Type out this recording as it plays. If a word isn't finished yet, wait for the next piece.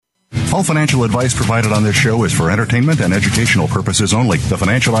All financial advice provided on this show is for entertainment and educational purposes only. The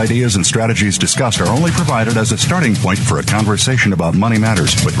financial ideas and strategies discussed are only provided as a starting point for a conversation about money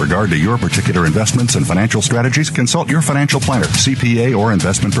matters. With regard to your particular investments and financial strategies, consult your financial planner, CPA, or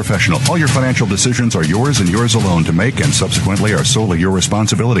investment professional. All your financial decisions are yours and yours alone to make, and subsequently are solely your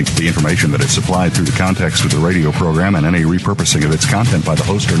responsibility. The information that is supplied through the context of the radio program and any repurposing of its content by the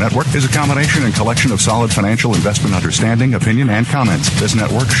host or network is a combination and collection of solid financial investment understanding, opinion, and comments. This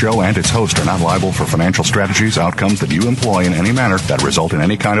network, show, and its host are not liable for financial strategies, outcomes that you employ in any manner that result in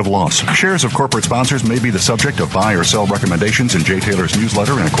any kind of loss. Shares of corporate sponsors may be the subject of buy or sell recommendations in Jay Taylor's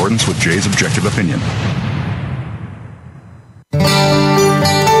newsletter in accordance with Jay's objective opinion.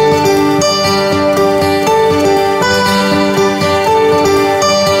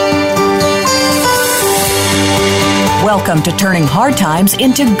 Welcome to Turning Hard Times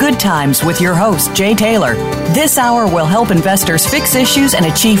into Good Times with your host, Jay Taylor. This hour will help investors fix issues and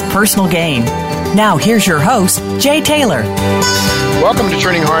achieve personal gain. Now, here's your host, Jay Taylor. Welcome to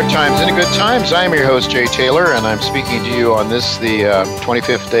Turning Hard Times into Good Times. I'm your host, Jay Taylor, and I'm speaking to you on this, the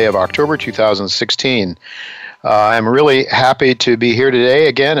 25th day of October, 2016. I'm really happy to be here today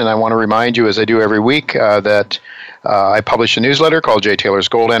again, and I want to remind you, as I do every week, that I publish a newsletter called Jay Taylor's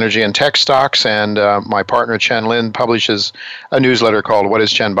Gold, Energy, and Tech Stocks, and my partner Chen Lin publishes a newsletter called What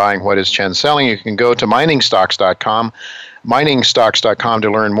is Chen Buying, What is Chen Selling? You can go to miningstocks.com, miningstocks.com,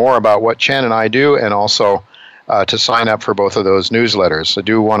 to learn more about what Chen and I do, and also to sign up for both of those newsletters. I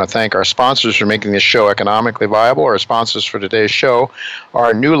do want to thank our sponsors for making this show economically viable. Our sponsors for today's show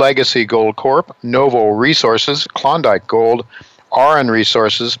are New Legacy Gold Corp, Novo Resources, Klondike Gold, Auryn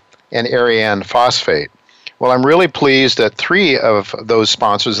Resources, and Ariane Phosphate. Well, I'm really pleased that three of those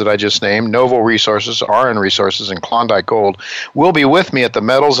sponsors that I just named, Novo Resources, Auryn Resources, and Klondike Gold, will be with me at the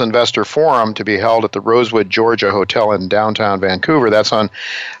Metals Investor Forum to be held at the Rosewood, Georgia Hotel in downtown Vancouver. That's on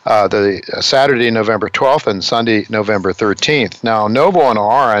the Saturday, November 12th and Sunday, November 13th. Now, Novo and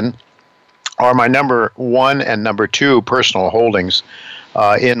Auryn are my number one and number two personal holdings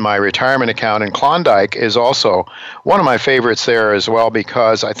in my retirement account, and Klondike is also one of my favorites there as well,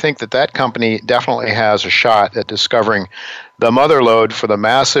 because I think that company definitely has a shot at discovering the mother lode for the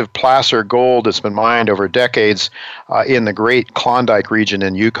massive placer gold that's been mined over decades in the great Klondike region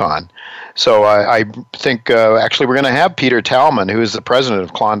in Yukon. So I think actually we're going to have Peter Talman, who is the president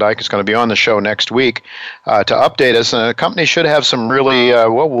of Klondike, is going to be on the show next week to update us. And the company should have some really,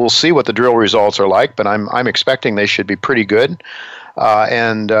 well, we'll see what the drill results are like, but I'm expecting they should be pretty good.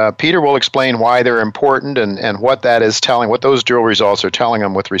 And Peter will explain why they're important and what that is telling, what those drill results are telling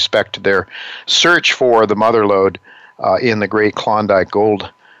them with respect to their search for the mother lode in the great Klondike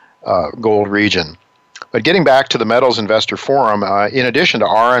gold region. But getting back to the Metals Investor Forum, in addition to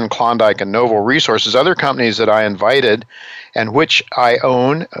Auryn, Klondike, and Novo Resources, other companies that I invited and which I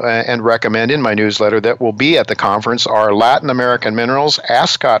own and recommend in my newsletter that will be at the conference are Latin American Minerals,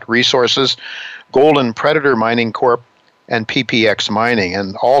 Ascot Resources, Golden Predator Mining Corp., and PPX Mining.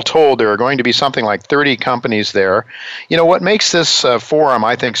 And all told, there are going to be something like 30 companies there. You know, what makes this forum,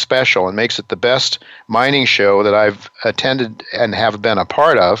 I think, special and makes it the best mining show that I've attended and have been a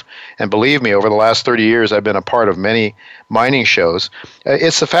part of, and believe me, over the last 30 years, I've been a part of many mining shows,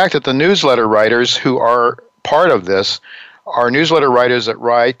 it's the fact that the newsletter writers who are part of this are newsletter writers that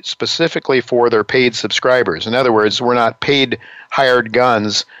write specifically for their paid subscribers. In other words, we're not paid hired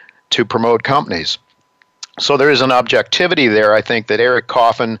guns to promote companies. So there is an objectivity there, I think, that Eric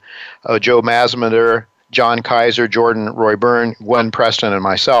Coffin, Joe Masmander, John Kaiser, Jordan Roy Byrne, Gwen Preston, and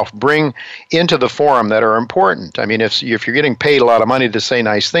myself bring into the forum that are important. I mean, if you're getting paid a lot of money to say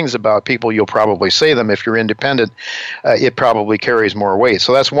nice things about people, you'll probably say them. If you're independent, it probably carries more weight.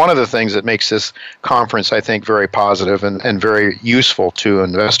 So that's one of the things that makes this conference, I think, very positive and very useful to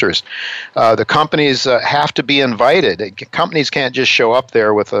investors. The companies have to be invited. Companies can't just show up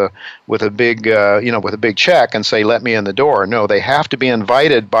there with a big check and say, "Let me in the door." No, they have to be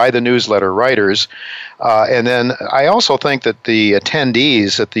invited by the newsletter writers. And then I also think that the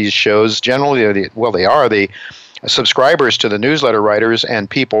attendees at these shows generally, they are the subscribers to the newsletter writers and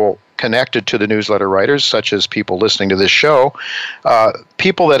people connected to the newsletter writers, such as people listening to this show,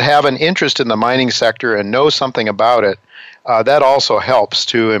 people that have an interest in the mining sector and know something about it. That also helps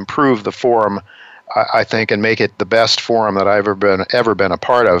to improve the forum, I think, and make it the best forum that I've ever been a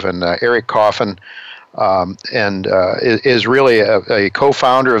part of. And Eric Coffin is really a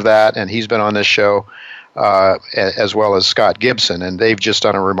co-founder of that, and he's been on this show, as well as Scott Gibson, and they've just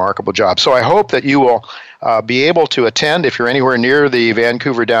done a remarkable job. So I hope that you will be able to attend. If you're anywhere near the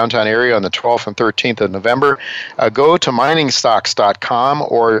Vancouver downtown area on the 12th and 13th of November, go to miningstocks.com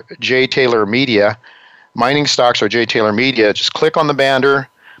or Jay Taylor Media, Mining Stocks or Jay Taylor Media. Just click on the banner,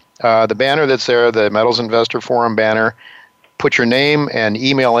 the banner that's there, the Metals Investor Forum banner. Put your name and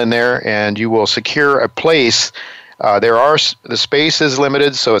email in there, and you will secure a place. The space is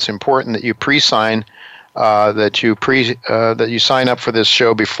limited, so it's important that you pre-sign, that you sign up for this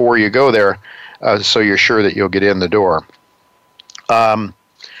show before you go there, so you're sure that you'll get in the door.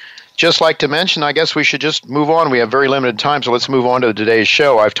 Just like to mention, I guess we should just move on. We have very limited time, so let's move on to today's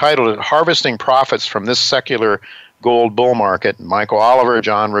show. I've titled it "Harvesting Profits from This Secular Gold Bull Market." Michael Oliver,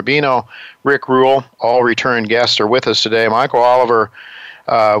 John Rubino, Rick Rule, all return guests are with us today. Michael Oliver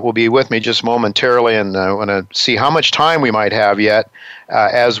will be with me just momentarily, and I want to see how much time we might have yet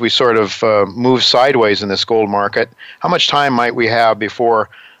as we sort of move sideways in this gold market. How much time might we have before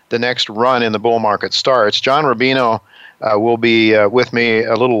the next run in the bull market starts? John Rubino will be with me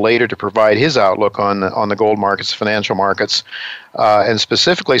a little later to provide his outlook on the gold markets, financial markets, and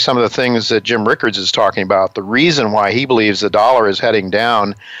specifically some of the things that Jim Rickards is talking about, the reason why he believes the dollar is heading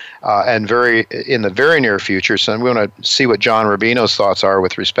down and in the very near future. So we want to see what John Rubino's thoughts are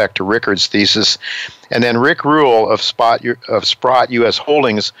with respect to Rickards' thesis. And then Rick Rule of Sprott U.S.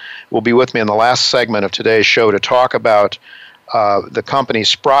 Holdings will be with me in the last segment of today's show to talk about the company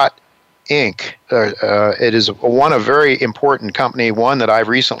Sprott Inc. It is a very important company, one that I've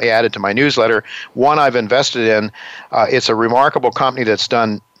recently added to my newsletter, one I've invested in. It's a remarkable company that's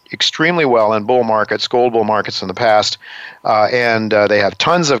done extremely well in bull markets, gold bull markets in the past, and they have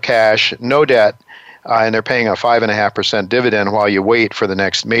tons of cash, no debt, and they're paying a 5.5% dividend while you wait for the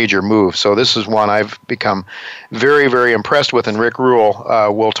next major move. So this is one I've become very, very impressed with, and Rick Rule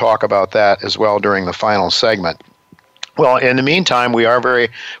will talk about that as well during the final segment. Well, in the meantime, we are very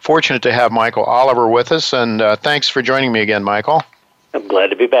fortunate to have Michael Oliver with us, and thanks for joining me again, Michael. I'm glad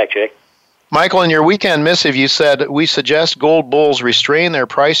to be back, Jay. Michael, in your weekend missive, you said, "We suggest gold bulls restrain their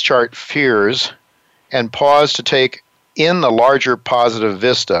price chart fears and pause to take in the larger positive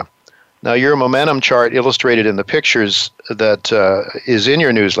vista." Now, your momentum chart illustrated in the pictures that is in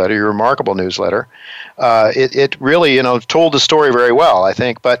your newsletter, your remarkable newsletter, it really, told the story very well, I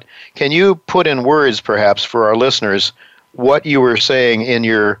think. But can you put in words, perhaps, for our listeners, what you were saying in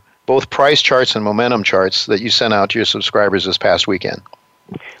your both price charts and momentum charts that you sent out to your subscribers this past weekend?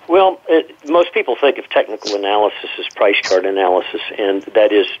 Well, most people think of technical analysis as price chart analysis, and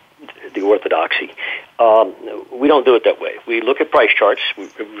that is the orthodoxy. We don't do it that way. We look at price charts, we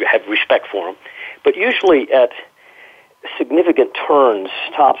have respect for them, but usually at significant turns,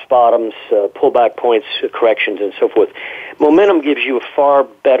 tops, bottoms, pullback points, corrections, and so forth, momentum gives you a far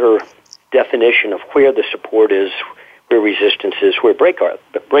better definition of where the support is, where resistance is, where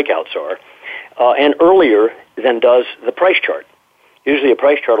breakouts are, and earlier than does the price chart. Usually a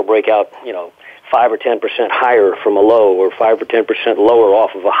price chart will break out, 5 or 10% higher from a low or 5 or 10% lower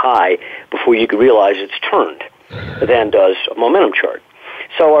off of a high before you can realize it's turned than does a momentum chart.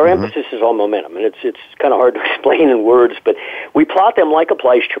 So our emphasis is on momentum, and it's kind of hard to explain in words, but we plot them like a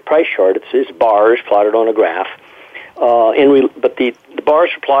price chart. It's bars plotted on a graph, but the bars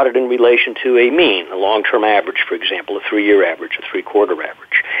are plotted in relation to a mean, a long-term average, for example, a 3-year average, a 3-quarter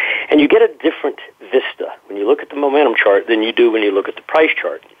average. And you get a different vista when you look at the momentum chart than you do when you look at the price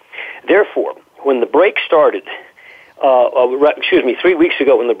chart. Therefore, when the break started, 3 weeks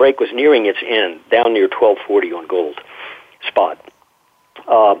ago when the break was nearing its end, down near 1240 on gold spot,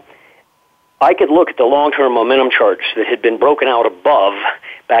 I could look at the long-term momentum charts that had been broken out above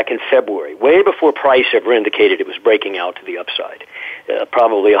back in February, way before price ever indicated it was breaking out to the upside,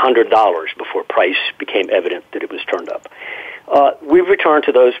 probably $100 before price became evident that it was turned up. We've returned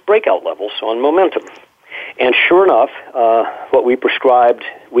to those breakout levels on momentum. And sure enough, what we prescribed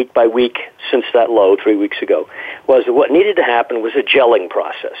week by week since that low 3 weeks ago was that what needed to happen was a gelling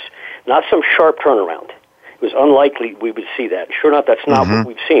process, not some sharp turnaround. It was unlikely we would see that. Sure enough, that's not what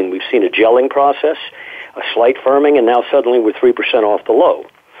we've seen. We've seen a gelling process, a slight firming, and now suddenly we're 3% off the low.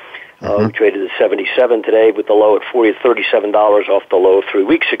 We traded at 77 today with the low at $37 off the low 3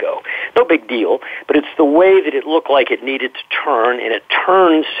 weeks ago. No big deal, but it's the way that it looked like it needed to turn, and it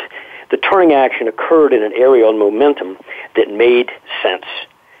turns. The turning action occurred in an area on momentum that made sense.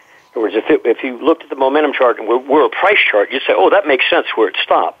 In other words, if you looked at the momentum chart and we're a price chart, you'd say, oh, that makes sense where it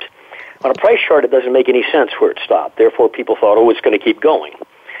stopped. On a price chart, it doesn't make any sense where it stopped. Therefore, people thought, oh, it's going to keep going.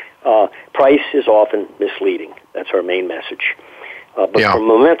 Price is often misleading. That's our main message. But from a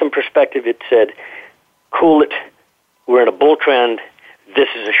momentum perspective, it said, cool it. We're in a bull trend. This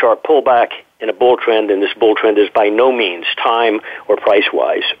is a sharp pullback in a bull trend, and this bull trend is by no means time or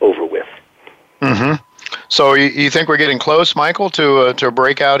price-wise over with. So you think we're getting close, Michael, to a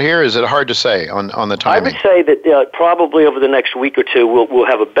breakout here? Is it hard to say on the timing? I would say that probably over the next week or two, we'll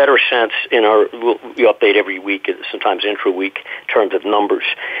have a better sense we update every week, sometimes intra-week, in terms of numbers.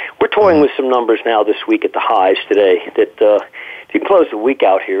 We're toying with some numbers now this week at the highs today that if you can close the week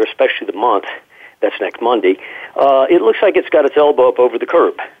out here, especially the month, that's next Monday, it looks like it's got its elbow up over the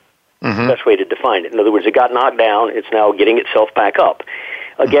curb. Mm-hmm. Best way to define it. In other words, it got knocked down. It's now getting itself back up.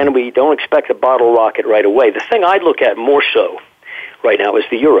 Again, we don't expect a bottle rocket right away. The thing I'd look at more so right now is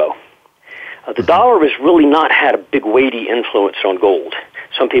the euro. The dollar has really not had a big weighty influence on gold.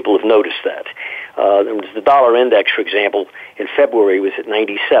 Some people have noticed that. The dollar index, for example, in February was at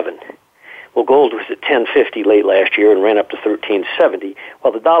 97. Well, gold was at 1050 late last year and ran up to 1370,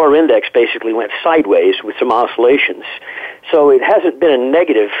 while the dollar index basically went sideways with some oscillations. So it hasn't been a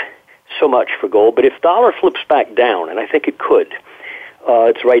negative so much for gold, but if dollar flips back down, and I think it could,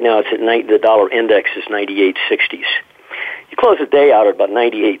 it's right now it's at the dollar index is 98.60s. You close the day out at about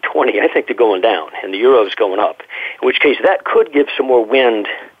 98.20, I think they're going down, and the euro's going up, in which case that could give some more wind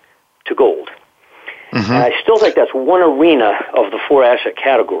to gold. Mm-hmm. And I still think that's one arena of the four asset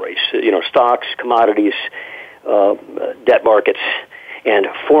categories, stocks, commodities, debt markets, and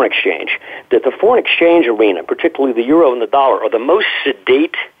foreign exchange, that the foreign exchange arena, particularly the euro and the dollar, are the most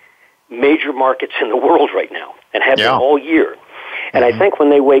sedate major markets in the world right now, and have been all year. And I think when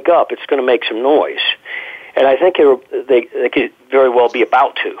they wake up, it's going to make some noise. And I think they could very well be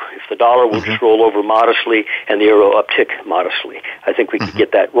about to. If the dollar will just roll over modestly and the euro uptick modestly, I think we could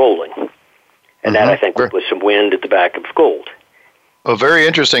get that rolling. And that, I think, will put some wind at the back of gold. Well, very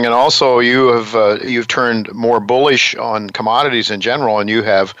interesting. And also, you've turned more bullish on commodities in general, and you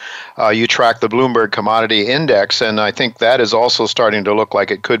track the Bloomberg Commodity Index, and I think that is also starting to look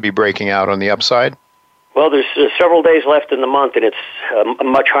like it could be breaking out on the upside. Well, there's several days left in the month, and it's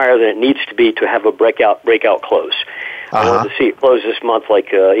much higher than it needs to be to have a breakout close. I wanted to see it close this month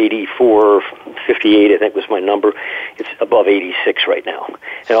like 84.58, I think was my number. It's above 86 right now.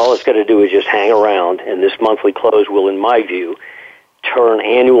 And all it's got to do is just hang around, and this monthly close will, in my view, turn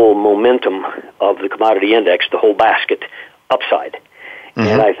annual momentum of the commodity index, the whole basket, upside. Mm-hmm.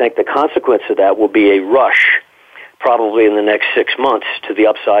 And I think the consequence of that will be a rush probably in the next 6 months to the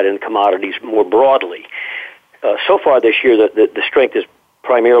upside in commodities more broadly. So far this year, the strength has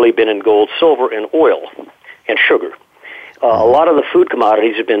primarily been in gold, silver, and oil, and sugar. A lot of the food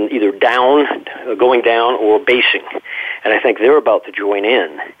commodities have been either going down, or basing, and I think they're about to join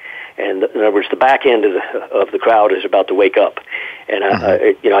in. And in other words, the back end of the crowd is about to wake up, and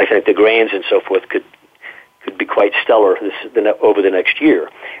I think the grains and so forth could be quite stellar over the next year,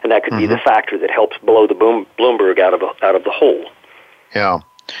 and that could be the factor that helps blow the Bloomberg out of the hole. Yeah.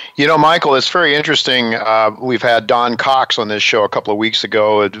 Michael, it's very interesting. We've had Don Cox on this show a couple of weeks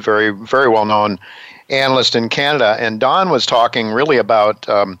ago, a very, very well-known analyst in Canada, and Don was talking really about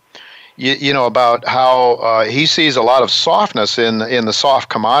about how he sees a lot of softness in the soft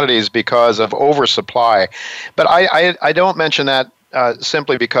commodities because of oversupply. But I don't mention that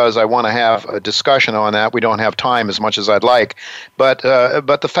simply because I want to have a discussion on that. We don't have time as much as I'd like. But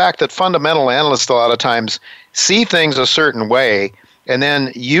the fact that fundamental analysts a lot of times see things a certain way, and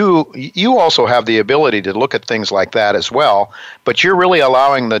then you also have the ability to look at things like that as well, but you're really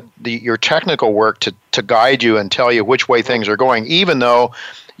allowing your technical work to guide you and tell you which way things are going, even though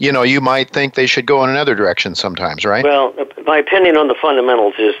you might think they should go in another direction sometimes, right? Well, my opinion on the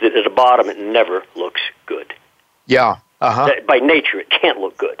fundamentals is that at the bottom it never looks good. Yeah. By nature, it can't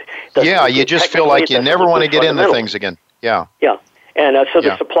look good. You just feel like you never want to get into things again. Yeah. Yeah. And so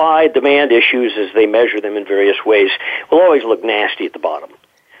the supply-demand issues, as they measure them in various ways, will always look nasty at the bottom.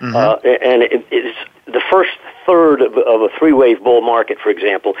 Mm-hmm. And it's the first third of a three-wave bull market, for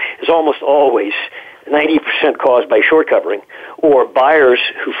example, is almost always 90% caused by short covering or buyers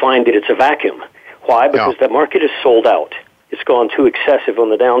who find that it's a vacuum. Why? Because the market is sold out. It's gone too excessive on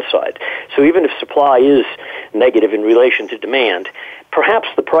the downside. So even if supply is negative in relation to demand, perhaps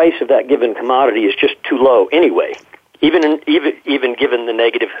the price of that given commodity is just too low anyway, even given the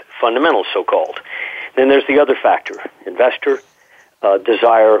negative fundamentals, so-called. Then there's the other factor, investor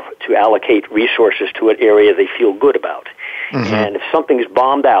desire to allocate resources to an area they feel good about. Mm-hmm. And if something's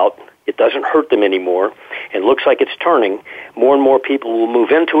bombed out, it doesn't hurt them anymore, and looks like it's turning, more and more people will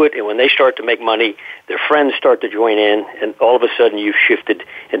move into it, and when they start to make money, their friends start to join in, and all of a sudden you've shifted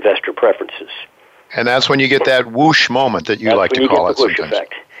investor preferences. And that's when you get that whoosh moment that you like to call it sometimes.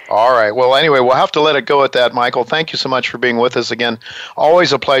 Effect. All right. Well, anyway, we'll have to let it go at that, Michael. Thank you so much for being with us again.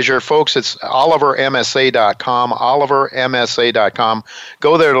 Always a pleasure. Folks, it's olivermsa.com, olivermsa.com.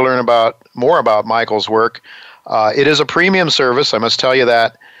 Go there to learn more about Michael's work. It is a premium service, I must tell you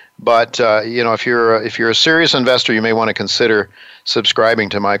that. But if you're a serious investor, you may want to consider subscribing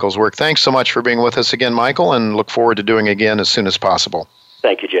to Michael's work. Thanks so much for being with us again, Michael, and look forward to doing it again as soon as possible.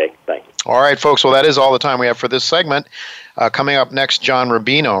 Thank you, Jay. Thank you. All right, folks. Well, that is all the time we have for this segment. Coming up next, John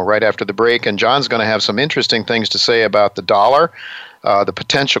Rubino, right after the break, and John's going to have some interesting things to say about the dollar, the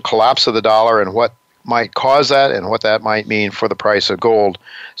potential collapse of the dollar, and what might cause that, and what that might mean for the price of gold.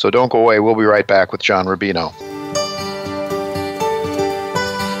 So don't go away. We'll be right back with John Rubino.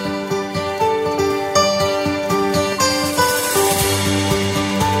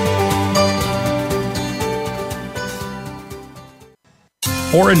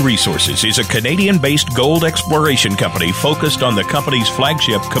 Auryn Resources is a Canadian-based gold exploration company focused on the company's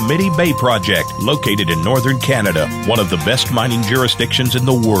flagship Committee Bay project, located in northern Canada, one of the best mining jurisdictions in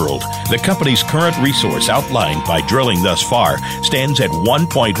the world. The company's current resource outlined by drilling thus far stands at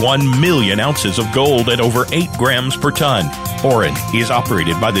 1.1 million ounces of gold at over 8 grams per ton. Auryn is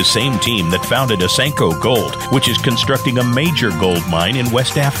operated by the same team that founded Asanko Gold, which is constructing a major gold mine in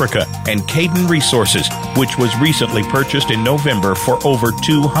West Africa, and Caden Resources, which was recently purchased in November for over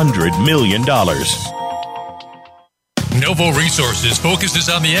 $200 million. Novo Resources focuses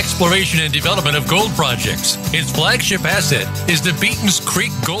on the exploration and development of gold projects. Its flagship asset is the Beatons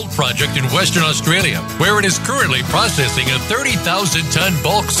Creek Gold Project in Western Australia, where it is currently processing a 30,000-ton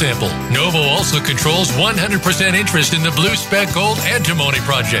bulk sample. Novo also controls 100% interest in the Blue Speck Gold Antimony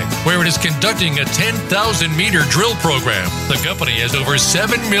Project, where it is conducting a 10,000-meter drill program. The company has over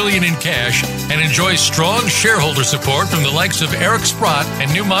 $7 million in cash and enjoys strong shareholder support from the likes of Eric Sprott and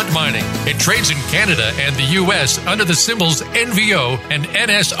Newmont Mining. It trades in Canada and the U.S. under the symbols NVO and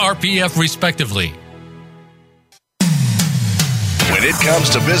NSRPF respectively. When it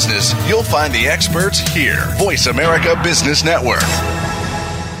comes to business, you'll find the experts here. Voice America Business Network.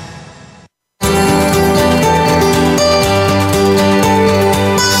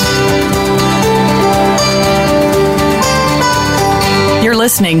 You're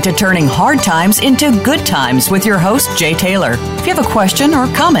listening to Turning Hard Times into Good Times with your host, Jay Taylor. If you have a question or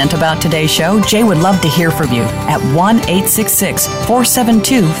comment about today's show, Jay would love to hear from you at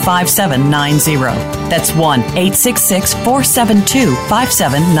 1-866-472-5790. That's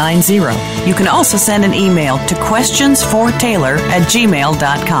 1-866-472-5790. You can also send an email to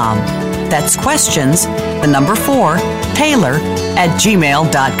questionsfortaylor@gmail.com. That's questions, the number 4,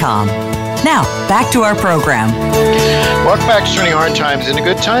 Taylor@gmail.com. Now, back to our program. Welcome back to Turning Hard Times into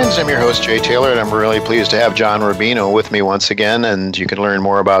Good Times. I'm your host, Jay Taylor, and I'm really pleased to have John Rubino with me once again. And you can learn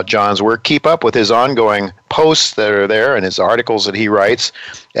more about John's work. Keep up with his ongoing posts that are there and his articles that he writes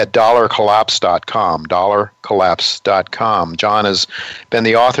at dollarcollapse.com, dollarcollapse.com. John has been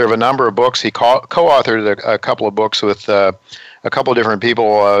the author of a number of books. He co-authored a couple of books with a couple of different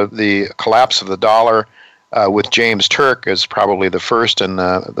people. The Collapse of the Dollar, with James Turk is probably the first and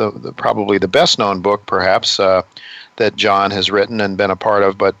probably the best known book, perhaps, that John has written and been a part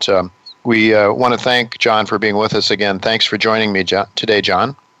of. But we want to thank John for being with us again. Thanks for joining me today,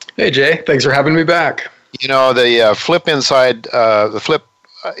 John. Hey, Jay. Thanks for having me back. You know, the flip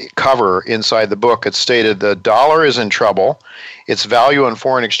cover inside the book, it stated the dollar is in trouble. Its value in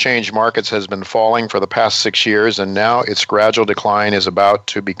foreign exchange markets has been falling for the past 6 years, and now its gradual decline is about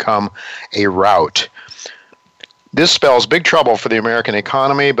to become a rout. This spells big trouble for the American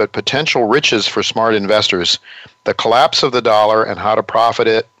economy, but potential riches for smart investors. The collapse of the dollar and how to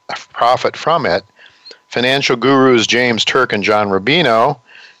profit from it. Financial gurus James Turk and John Rubino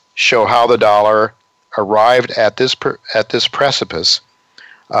show how the dollar arrived at this precipice,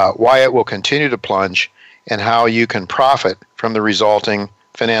 why it will continue to plunge, and how you can profit from the resulting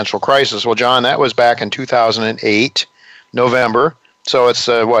financial crisis. Well, John, that was back in 2008, November. So it's,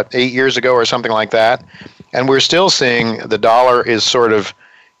 8 years ago or something like that. And we're still seeing the dollar is sort of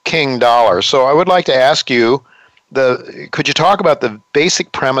king dollar. So I would like to ask you, could you talk about the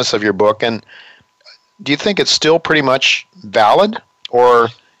basic premise of your book? And do you think it's still pretty much valid? Or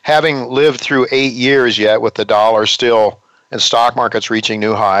having lived through 8 years yet with the dollar still and stock markets reaching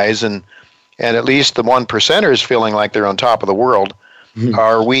new highs and at least the 1%ers feeling like they're on top of the world,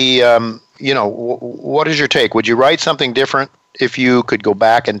 are we, what is your take? Would you write something different if you could go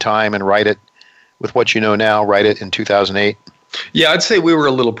back in time and write it with what you know now, write it in 2008? Yeah, I'd say we were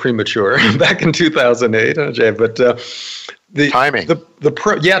a little premature back in 2008, Jay. But the timing,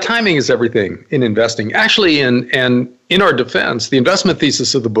 timing is everything in investing. Actually, in our defense, the investment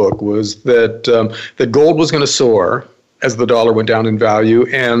thesis of the book was that gold was going to soar as the dollar went down in value,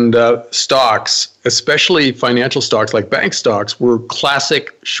 and stocks, especially financial stocks like bank stocks, were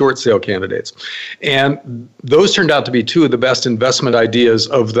classic short sale candidates. And those turned out to be two of the best investment ideas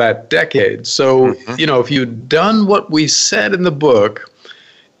of that decade. So, if you'd done what we said in the book,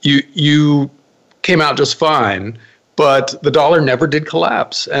 you came out just fine. But the dollar never did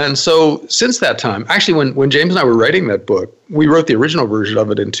collapse. And so since that time, actually, when James and I were writing that book, we wrote the original version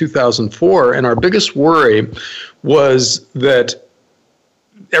of it in 2004. And our biggest worry was that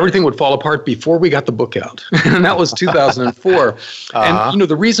everything would fall apart before we got the book out. And that was 2004. And,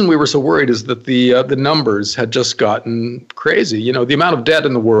 the reason we were so worried is that the numbers had just gotten crazy. The amount of debt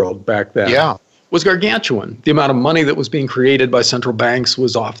in the world back then. Was gargantuan. The amount of money that was being created by central banks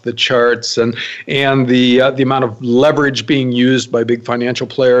was off the charts, and the amount of leverage being used by big financial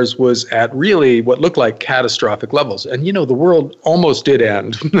players was at really what looked like catastrophic levels. And the world almost did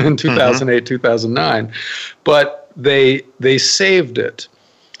end in 2008, 2009, but they saved it.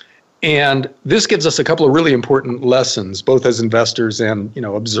 And this gives us a couple of really important lessons, both as investors and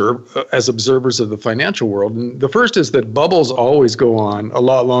as observers of the financial world. And the first is that bubbles always go on a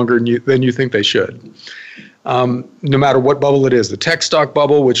lot longer than you think they should. No matter what bubble it is, the tech stock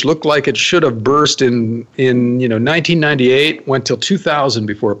bubble, which looked like it should have burst in 1998, went till 2000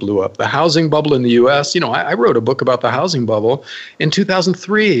 before it blew up. The housing bubble in the U.S., I wrote a book about the housing bubble in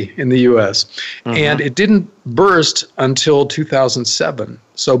 2003 in the U.S., and it didn't burst until 2007.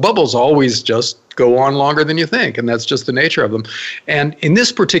 So bubbles always just go on longer than you think, and that's just the nature of them. And in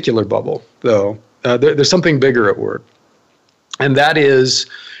this particular bubble, though, there's something bigger at work, and that is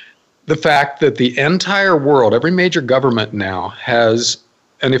the fact that the entire world, every major government now, has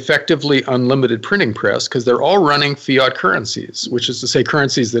an effectively unlimited printing press because they're all running fiat currencies, which is to say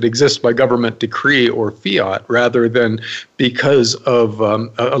currencies that exist by government decree or fiat rather than because of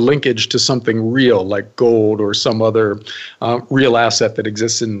a linkage to something real like gold or some other real asset that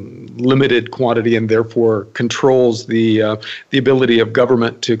exists in limited quantity and therefore controls the ability of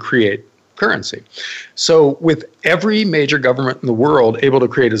government to create currency. So with every major government in the world able to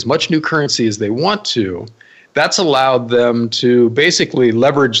create as much new currency as they want to, that's allowed them to basically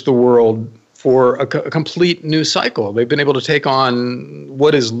leverage the world for a complete new cycle. They've been able to take on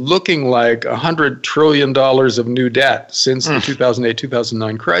what is looking like $100 trillion of new debt since the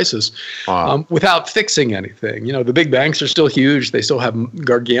 2008-2009 crisis without fixing anything. The big banks are still huge. They still have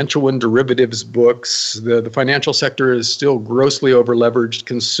gargantuan derivatives books. The financial sector is still grossly over-leveraged.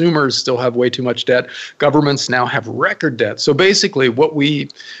 Consumers still have way too much debt. Governments now have record debt. So basically what we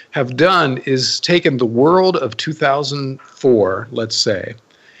have done is taken the world of 2004, let's say,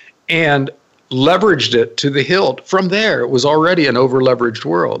 and leveraged it to the hilt. From there, it was already an over-leveraged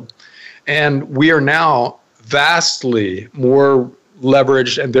world. And we are now vastly more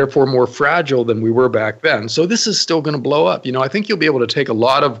leveraged and therefore more fragile than we were back then. So this is still going to blow up. I think you'll be able to take a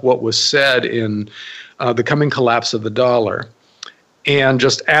lot of what was said in the coming collapse of the dollar and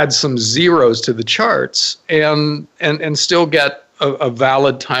just add some zeros to the charts and still get a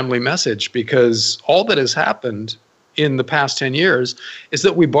valid, timely message, because all that has happened in the past 10 years is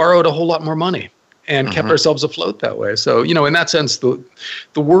that we borrowed a whole lot more money and kept ourselves afloat that way. So, in that sense, the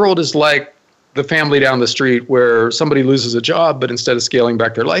world is like the family down the street where somebody loses a job, but instead of scaling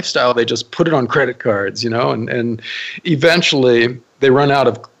back their lifestyle, they just put it on credit cards, and eventually they run out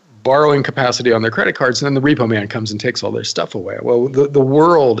of borrowing capacity on their credit cards, and then the repo man comes and takes all their stuff away. Well, the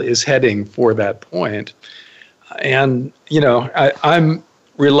world is heading for that point. And, I'm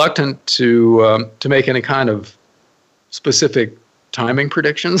reluctant to make any kind of specific timing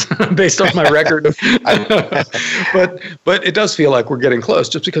predictions based on my record. But it does feel like we're getting close,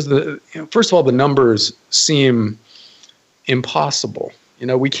 just because first of all, the numbers seem impossible.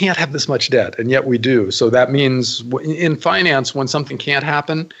 We can't have this much debt, and yet we do. So that means in finance, when something can't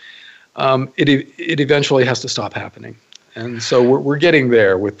happen, it eventually has to stop happening. And so we're getting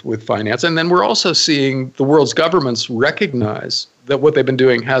there with finance. And then we're also seeing the world's governments recognize that what they've been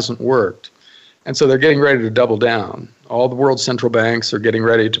doing hasn't worked. And so they're getting ready to double down. All the world's central banks are getting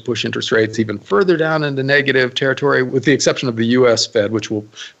ready to push interest rates even further down into negative territory, with the exception of the U.S. Fed, which will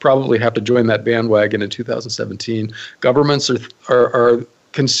probably have to join that bandwagon in 2017. Governments are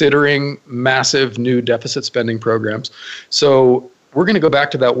considering massive new deficit spending programs. So we're going to go back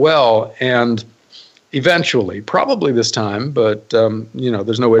to that well, and eventually, probably this time, but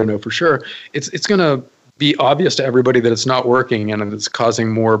there's no way to know for sure, it's going to be obvious to everybody that it's not working and it's causing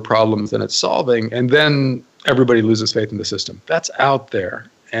more problems than it's solving, and then everybody loses faith in the system. That's out there.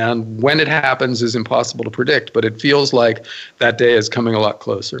 And when it happens is impossible to predict, but it feels like that day is coming a lot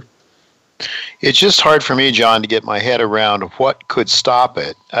closer. It's just hard for me, John, to get my head around what could stop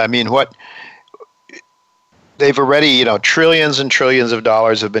it. I mean, they've already, trillions and trillions of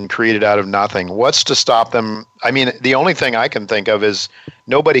dollars have been created out of nothing. What's to stop them? I mean, the only thing I can think of is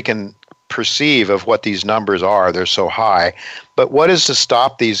nobody can perceive of what these numbers are. They're so high. But what is to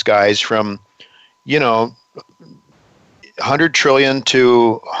stop these guys from, 100 trillion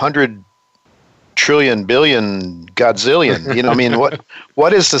to 100 trillion billion godzillion. You know, I mean,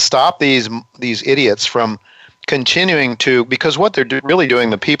 what is to stop these idiots from continuing to, because what they're really doing,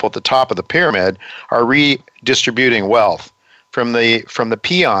 the people at the top of the pyramid are redistributing wealth from the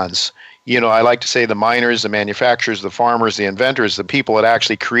peons. You know, I like to say the miners, the manufacturers, the farmers, the inventors, the people that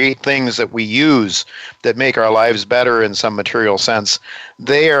actually create things that we use that make our lives better in some material sense.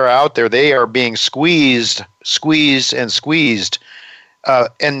 They are out there. They are being squeezed,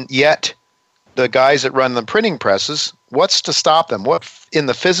 and yet the guys that run the printing presses, what's to stop them? What in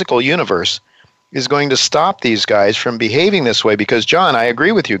the physical universe is going to stop these guys from behaving this way? Because, John, I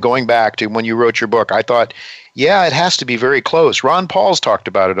agree with you. Going back to when you wrote your book, I thought, yeah, it has to be very close. Ron Paul's talked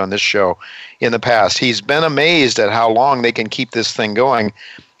about it on this show in the past. He's been amazed at how long they can keep this thing going.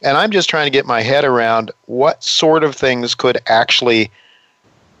 And I'm just trying to get my head around what sort of things could actually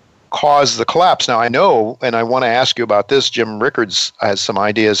cause the collapse. Now, I know, and I want to ask you about this, Jim Rickards has some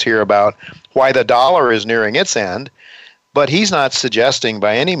ideas here about why the dollar is nearing its end. But he's not suggesting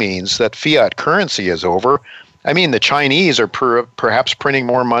by any means that fiat currency is over. I mean, the Chinese are perhaps printing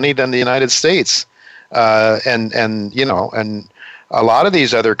more money than the United States, and a lot of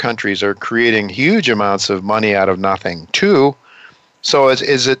these other countries are creating huge amounts of money out of nothing too. So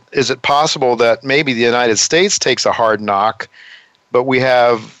is it possible that maybe the United States takes a hard knock, but we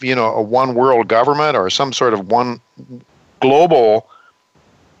have, you know, a one world government or some sort of one global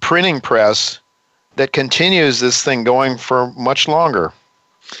printing press that continues this thing going for much longer?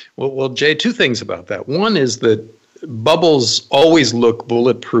 Well, Jay, two things about that. One is that bubbles always look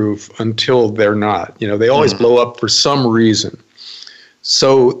bulletproof until they're not. You know, they always blow up for some reason.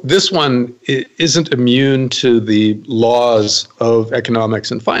 So this one isn't immune to the laws of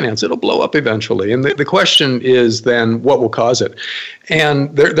economics and finance. It'll blow up eventually. And the question is then, what will cause it?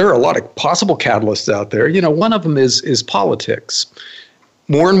 And there are a lot of possible catalysts out there. You know, one of them is politics.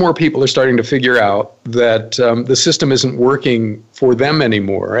 More and more people are starting to figure out that the system isn't working for them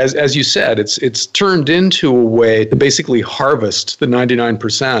anymore. As you said, it's turned into a way to basically harvest the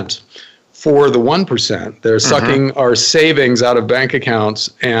 99% for the 1%. They're sucking our savings out of bank accounts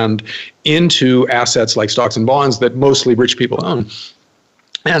and into assets like stocks and bonds that mostly rich people own.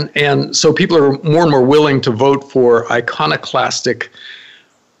 And so people are more and more willing to vote for iconoclastic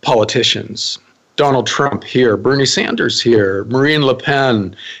politicians. Donald Trump here, Bernie Sanders here, Marine Le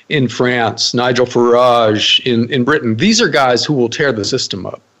Pen in France, Nigel Farage in Britain. These are guys who will tear the system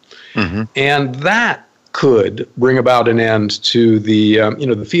up. And that could bring about an end to the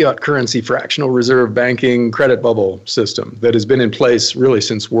the fiat currency fractional reserve banking credit bubble system that has been in place really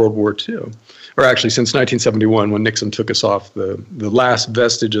since World War II, or actually since 1971 when Nixon took us off the last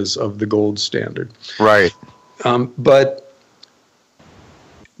vestiges of the gold standard. Right. But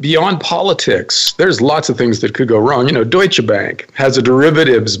beyond politics, there's lots of things that could go wrong. You know, Deutsche Bank has a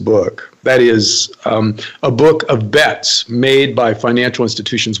derivatives book. That is a book of bets made by financial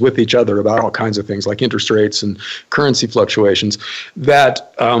institutions with each other about all kinds of things like interest rates and currency fluctuations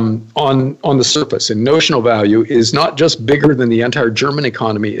that on the surface in notional value is not just bigger than the entire German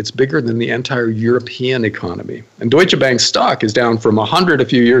economy, it's bigger than the entire European economy. And Deutsche Bank's stock is down from 100 a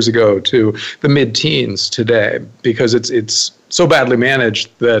few years ago to the mid-teens today because it's so badly managed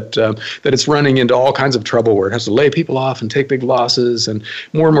that it's running into all kinds of trouble where it has to lay people off and take big losses, and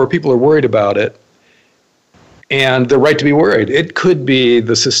more people are worried about it. And they're right to be worried. It could be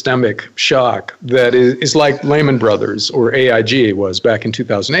the systemic shock that is like Lehman Brothers or AIG was back in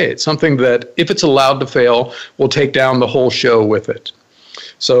 2008, something that, if it's allowed to fail, will take down the whole show with it.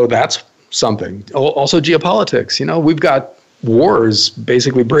 So that's something. Also geopolitics. You know, we've got wars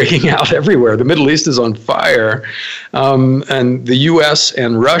basically breaking out everywhere. The Middle East is on fire, and the U.S.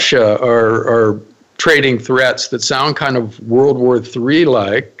 and Russia are trading threats that sound kind of World War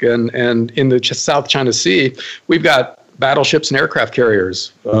III-like. And in the South China Sea, we've got battleships and aircraft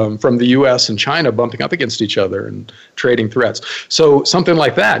carriers from the U.S. and China bumping up against each other and trading threats. So something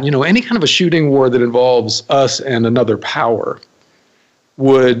like that, you know, any kind of a shooting war that involves us and another power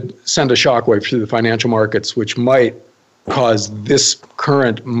would send a shockwave through the financial markets, which might cause this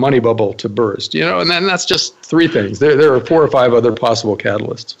current money bubble to burst, you know, and then that's just three things. There are 4 or 5 other possible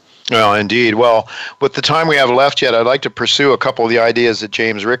catalysts. Well, indeed. Well, with the time we have left yet, I'd like to pursue a couple of the ideas that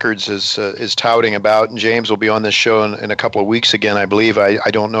James Rickards is touting about, and James will be on this show in a couple of weeks again, I believe. I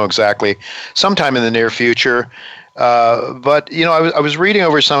don't know exactly. Sometime in the near future. But I was reading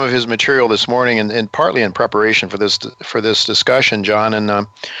over some of his material this morning, and partly in preparation for this discussion, John. And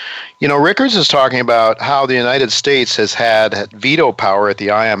Rickards is talking about how the United States has had veto power at the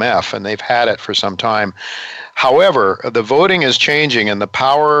IMF, and they've had it for some time. However, the voting is changing, and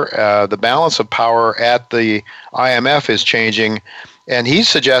the balance of power at the IMF is changing. And he's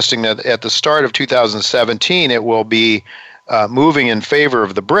suggesting that at the start of 2017, it will be moving in favor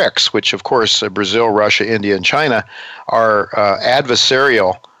of the BRICS, which, of course, Brazil, Russia, India, and China are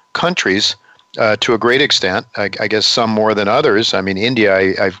adversarial countries to a great extent. I guess some more than others. I mean, India,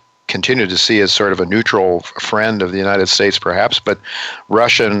 I've continued to see as sort of a neutral friend of the United States, perhaps, but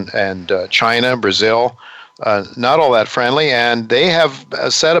Russia and China, Brazil, not all that friendly, and they have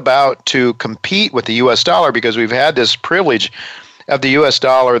set about to compete with the U.S. dollar because we've had this privilege of the U.S.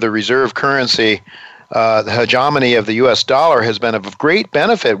 dollar, the reserve currency. The hegemony of the U.S. dollar has been of great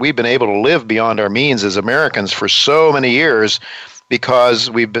benefit. We've been able to live beyond our means as Americans for so many years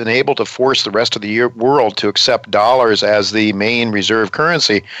because we've been able to force the rest of the world to accept dollars as the main reserve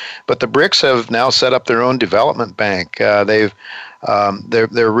currency. But the BRICS have now set up their own development bank. They're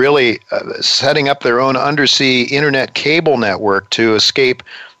really setting up their own undersea internet cable network to escape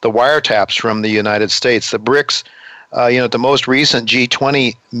the wiretaps from the United States. The BRICS, at the most recent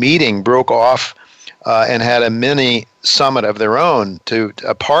G20 meeting, broke off and had a mini summit of their own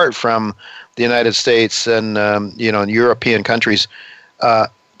apart from the United States and European countries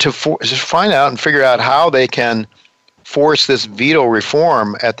to find out and figure out how they can force this veto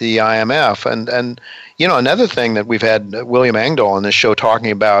reform at the IMF. And another thing that we've had William Engdahl on this show talking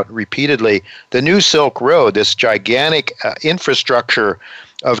about repeatedly, the new Silk Road, this gigantic infrastructure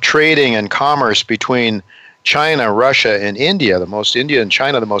of trading and commerce between China, Russia, and India, India and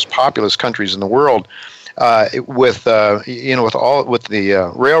China, the most populous countries in the world, with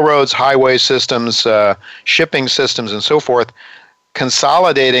the railroads, highway systems, shipping systems, and so forth,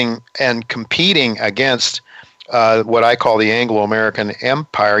 consolidating and competing against what I call the Anglo-American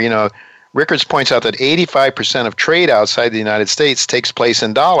empire. Rickards points out that 85% of trade outside the United States takes place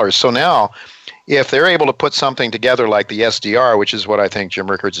in dollars. So now, if they're able to put something together like the SDR, which is what I think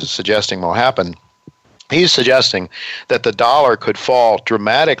Jim Rickards is suggesting will happen, he's suggesting that the dollar could fall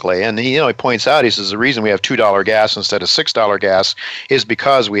dramatically. And he points out, he says, the reason we have $2 gas instead of $6 gas is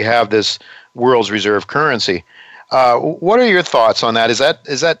because we have this world's reserve currency. What are your thoughts on that? Is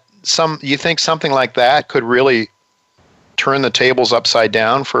that you think something like that could really turn the tables upside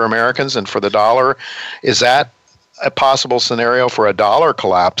down for Americans and for the dollar? Is that a possible scenario for a dollar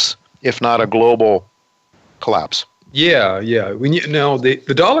collapse, if not a global collapse? Yeah.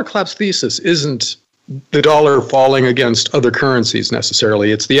 The dollar collapse thesis isn't the dollar falling against other currencies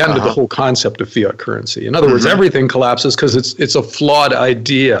necessarily. It's the end of the whole concept of fiat currency. In other words, everything collapses because it's a flawed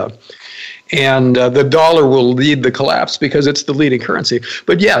idea. And the dollar will lead the collapse because it's the leading currency.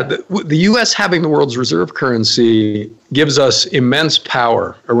 But yeah, the U.S. having the world's reserve currency gives us immense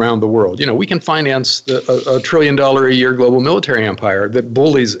power around the world. We can finance a $1 trillion a year global military empire that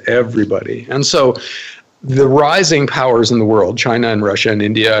bullies everybody. And so the rising powers in the world, China and Russia and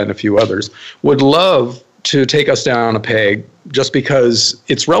India and a few others, would love to take us down a peg just because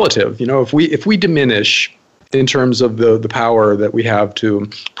it's relative. If we diminish in terms of the power that we have to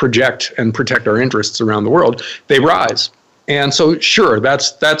project and protect our interests around the world, they rise. And so, sure,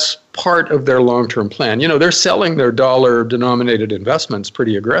 that's part of their long-term plan. They're selling their dollar-denominated investments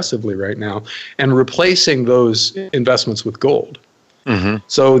pretty aggressively right now and replacing those investments with gold. Mm-hmm.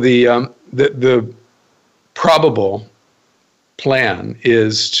 So the probable plan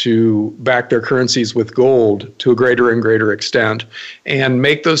is to back their currencies with gold to a greater and greater extent and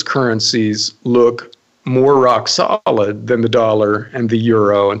make those currencies look more rock solid than the dollar and the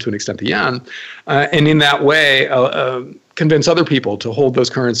euro and to an extent the yen. And in that way, convince other people to hold those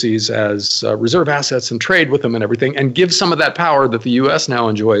currencies as reserve assets and trade with them and everything and give some of that power that the U.S. now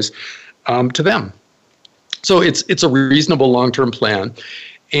enjoys to them. So it's a reasonable long-term plan.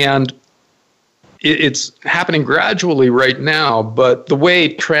 And it's happening gradually right now, but the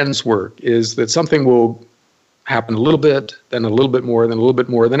way trends work is that something will happen a little bit, then a little bit more, then a little bit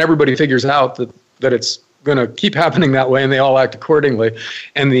more. Then everybody figures out that it's going to keep happening that way, and they all act accordingly.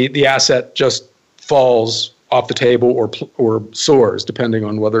 And the asset just falls off the table or soars, depending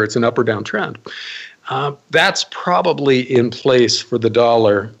on whether it's an up or down trend. That's probably in place for the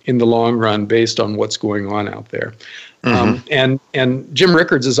dollar in the long run based on what's going on out there. Mm-hmm. And Jim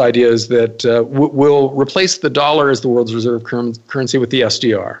Rickards' idea is that we'll replace the dollar as the world's reserve currency with the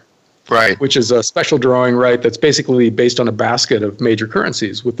SDR, right? Which is a special drawing right that's basically based on a basket of major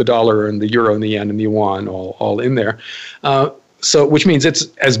currencies with the dollar and the euro and the yen and the yuan all in there. So, which means it's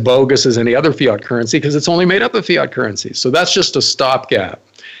as bogus as any other fiat currency because it's only made up of fiat currencies. So that's just a stopgap.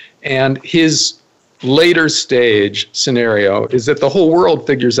 And his later stage scenario is that the whole world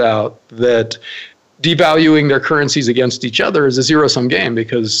figures out that devaluing their currencies against each other is a zero-sum game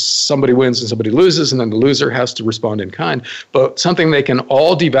because somebody wins and somebody loses, and then the loser has to respond in kind. But something they can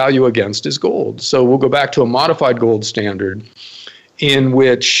all devalue against is gold. So we'll go back to a modified gold standard in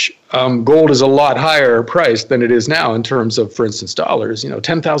which gold is a lot higher priced than it is now in terms of, for instance, dollars.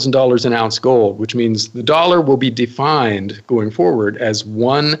 $10,000 an ounce gold, which means the dollar will be defined going forward as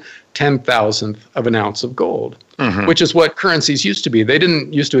 1/10,000th of an ounce of gold, which is what currencies used to be. They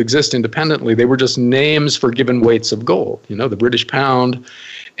didn't used to exist independently. They were just names for given weights of gold. The British pound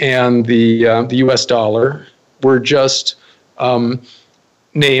and the U.S. dollar were just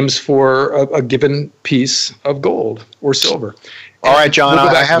names for a given piece of gold or silver. All right, John,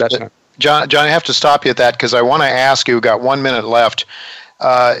 I have to stop you at that because I want to ask you, we've got 1 minute left.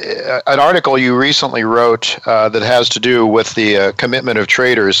 An article you recently wrote that has to do with the commitment of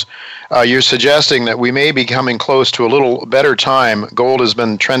traders. You're suggesting that we may be coming close to a little better time. Gold has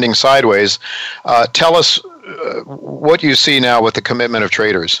been trending sideways. Tell us what you see now with the commitment of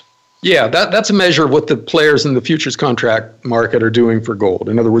traders. Yeah, that's a measure of what the players in the futures contract market are doing for gold.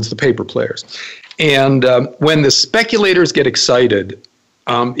 In other words, the paper players. And when the speculators get excited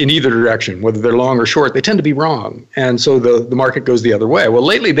in either direction, whether they're long or short, they tend to be wrong. And so the market goes the other way. Well,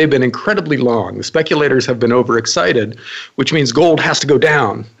 lately they've been incredibly long. The speculators have been overexcited, which means gold has to go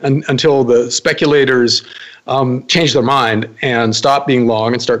down until the speculators change their mind and stop being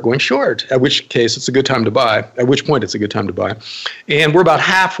long and start going short, at which case it's a good time to buy, at which point it's a good time to buy. And we're about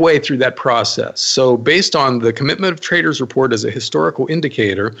halfway through that process. So based on the Commitment of Traders report as a historical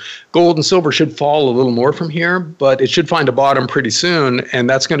indicator, gold and silver should fall a little more from here, but it should find a bottom pretty soon, and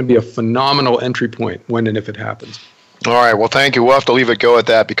that's going to be a phenomenal entry point when and if it happens. All right. Well, thank you. We'll have to leave it go at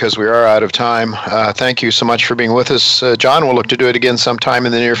that because we are out of time. Thank you so much for being with us, John. We'll look to do it again sometime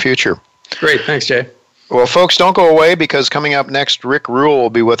in the near future. Great. Thanks, Jay. Well, folks, don't go away because coming up next, Rick Rule will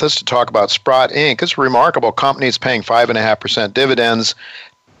be with us to talk about Sprott Inc. It's a remarkable company. It's paying 5.5% dividends,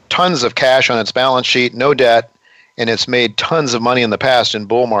 tons of cash on its balance sheet, no debt, and it's made tons of money in the past in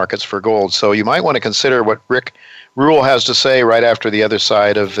bull markets for gold. So you might want to consider what Rick Rule has to say right after the other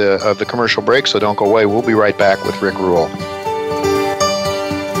side of the commercial break. So don't go away. We'll be right back with Rick Rule.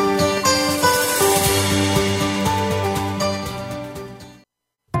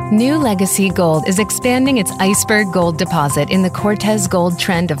 New Legacy Gold is expanding its Iceberg Gold deposit in the Cortez Gold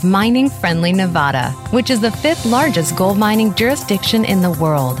Trend of mining-friendly Nevada, which is the 5th largest gold mining jurisdiction in the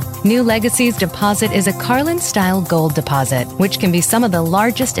world. New Legacy's deposit is a Carlin-style gold deposit, which can be some of the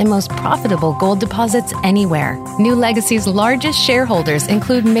largest and most profitable gold deposits anywhere. New Legacy's largest shareholders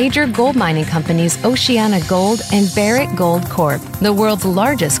include major gold mining companies Oceana Gold and Barrick Gold Corp., the world's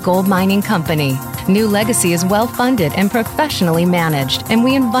largest gold mining company. New Legacy is well-funded and professionally managed, and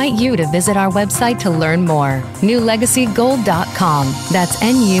we invite you to visit our website to learn more. NewLegacyGold.com. That's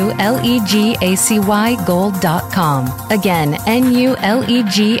NULEGACY Gold.com. Again,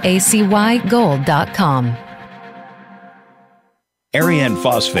 NULEGACY Gold.com. Ariane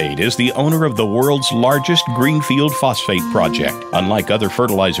Phosphate is the owner of the world's largest greenfield phosphate project. Unlike other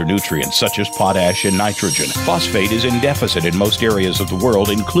fertilizer nutrients such as potash and nitrogen, phosphate is in deficit in most areas of the world,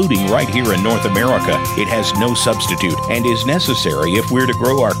 including right here in North America. It has no substitute and is necessary if we're to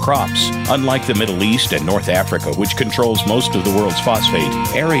grow our crops. Unlike the Middle East and North Africa, which controls most of the world's phosphate,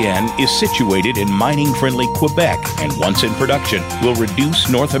 Ariane is situated in mining-friendly Quebec, and once in production, will reduce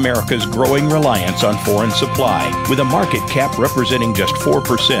North America's growing reliance on foreign supply. With a market cap representing just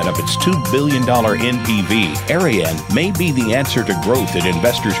 4% of its $2 billion NPV, Ariane may be the answer to growth in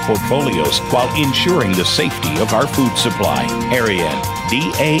investors' portfolios while ensuring the safety of our food supply. Ariane,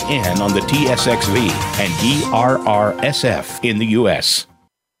 DAN on the TSXV and DRRSF in the U.S.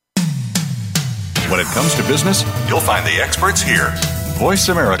 When it comes to business, you'll find the experts here. Voice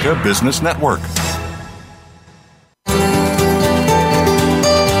America Business Network.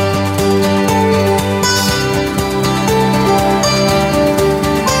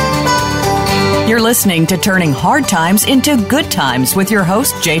 You're listening to Turning Hard Times into Good Times with your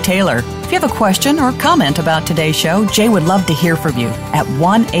host, Jay Taylor. If you have a question or comment about today's show, Jay would love to hear from you at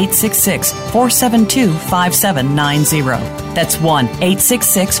 1-866-472-5790. That's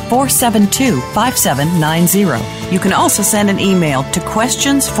 1-866-472-5790. You can also send an email to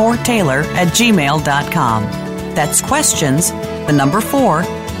questionsfortaylor@gmail.com. That's questions, the number 4,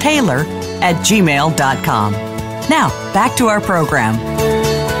 Taylor@gmail.com. Now, back to our program.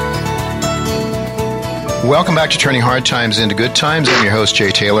 Welcome back to Turning Hard Times into Good Times. I'm your host,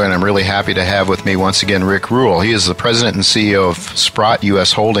 Jay Taylor, and I'm really happy to have with me once again Rick Rule. He is the president and CEO of Sprott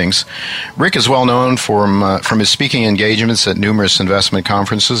U.S. Holdings. Rick is well known from his speaking engagements at numerous investment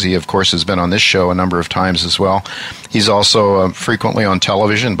conferences. He, of course, has been on this show a number of times as well. He's also frequently on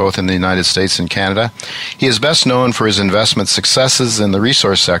television, both in the United States and Canada. He is best known for his investment successes in the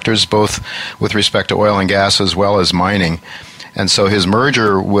resource sectors, both with respect to oil and gas as well as mining. And so his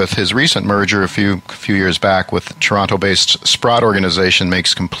recent merger a few years back with Toronto-based Sprott organization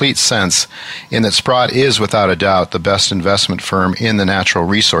makes complete sense in that Sprott is without a doubt the best investment firm in the natural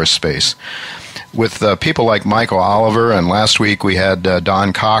resource space. With people like Michael Oliver, and last week we had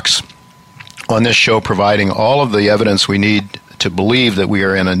Don Cox on this show providing all of the evidence we need to believe that we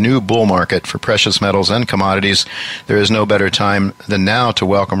are in a new bull market for precious metals and commodities, there is no better time than now to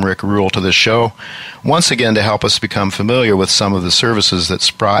welcome Rick Rule to the show, once again to help us become familiar with some of the services that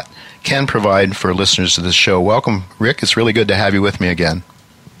Sprott can provide for listeners to this show. Welcome, Rick. It's really good to have you with me again.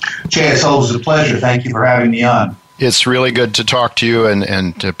 Jay, it's always a pleasure. Thank you for having me on. It's really good to talk to you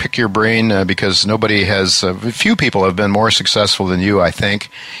and to pick your brain because few people have been more successful than you, I think,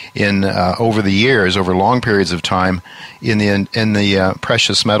 in over the years, over long periods of time, in the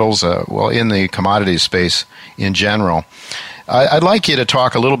precious metals, in the commodities space in general. I'd like you to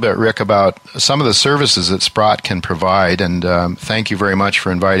talk a little bit, Rick, about some of the services that Sprott can provide, and thank you very much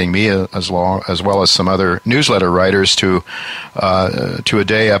for inviting me as well as some other newsletter writers to a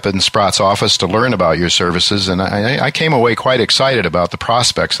day up in Sprott's office to learn about your services. And I came away quite excited about the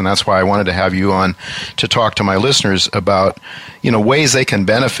prospects, and that's why I wanted to have you on to talk to my listeners about ways they can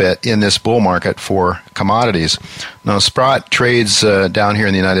benefit in this bull market for commodities. Now, Sprott trades down here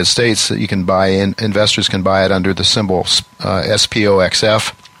in the United States that you can buy in. Investors can buy it under the symbol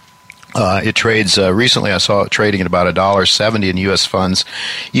SPOXF. It trades, recently I saw it trading at about $1.70 in U.S. funds.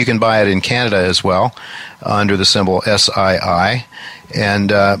 You can buy it in Canada as well under the symbol SII.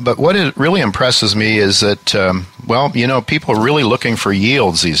 But what really impresses me is that, people are really looking for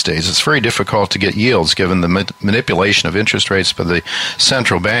yields these days. It's very difficult to get yields given the manipulation of interest rates by the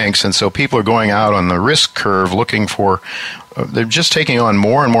central banks. And so people are going out on the risk curve looking for, they're just taking on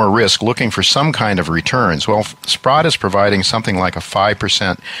more and more risk, looking for some kind of returns. Well, Sprott is providing something like a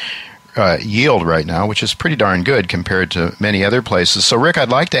 5% yield right now, which is pretty darn good compared to many other places. So, Rick, I'd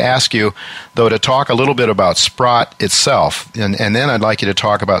like to ask you, though, to talk a little bit about Sprott itself, and then I'd like you to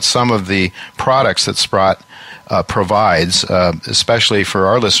talk about some of the products that Sprott provides, especially for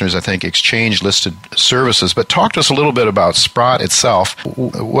our listeners, I think, exchange-listed services. But talk to us a little bit about Sprott itself.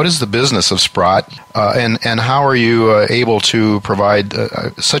 What is the business of Sprott, and how are you able to provide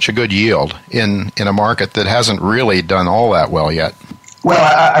such a good yield in a market that hasn't really done all that well yet? Well,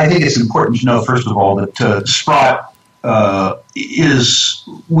 I think it's important to know, first of all, that Sprott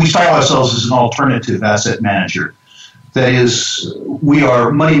we style ourselves as an alternative asset manager. That is, we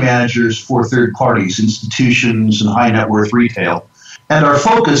are money managers for third parties, institutions, and high net worth retail. And our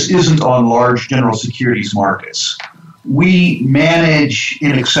focus isn't on large general securities markets. We manage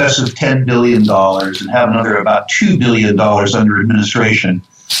in excess of $10 billion and have another about $2 billion under administration.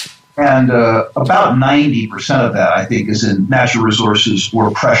 And about 90% of that, I think, is in natural resources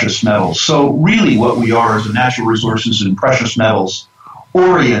or precious metals. So really what we are is a natural resources and precious metals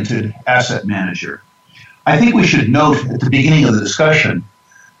oriented asset manager. I think we should note at the beginning of the discussion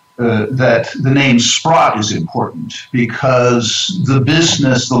that the name Sprott is important because the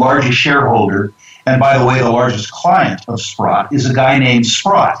business, the largest shareholder, and by the way, the largest client of Sprott is a guy named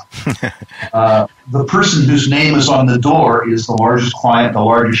Sprott. The person whose name is on the door is the largest client, the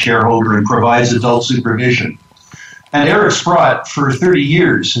largest shareholder, and provides adult supervision. And Eric Sprott, for 30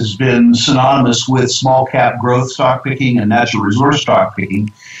 years, has been synonymous with small cap growth stock picking and natural resource stock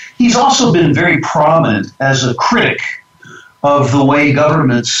picking. He's also been very prominent as a critic of the way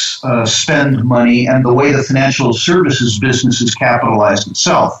governments spend money and the way the financial services business has capitalized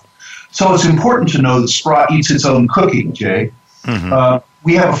itself. So it's important to know that Sprott eats its own cooking, Jay. Mm-hmm.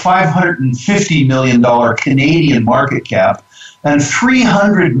 We have a $550 million Canadian market cap, and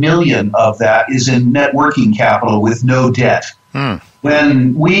 $300 million of that is in net working capital with no debt. Mm.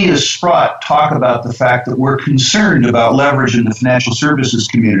 When we as Sprott talk about the fact that we're concerned about leverage in the financial services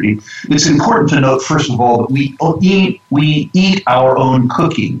community, it's important to note, first of all, that we eat our own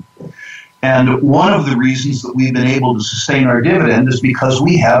cooking. And one of the reasons that we've been able to sustain our dividend is because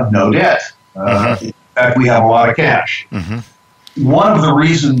we have no debt. In fact, we have a lot of cash. Mm-hmm. One of the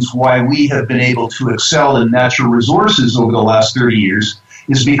reasons why we have been able to excel in natural resources over the last 30 years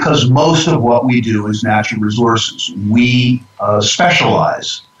is because most of what we do is natural resources. We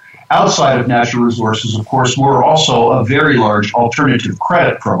specialize. Outside of natural resources, of course, we're also a very large alternative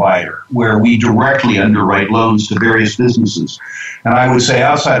credit provider where we directly underwrite loans to various businesses. And I would say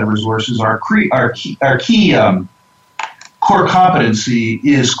outside of resources, our key core competency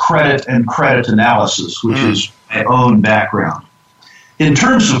is credit and credit analysis, which is my own background. In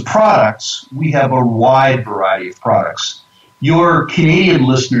terms of products, we have a wide variety of products. Your Canadian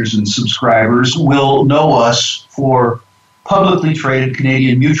listeners and subscribers will know us for publicly traded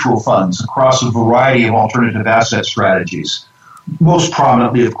Canadian mutual funds across a variety of alternative asset strategies, most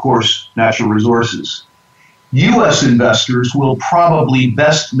prominently, of course, natural resources. U.S. investors will probably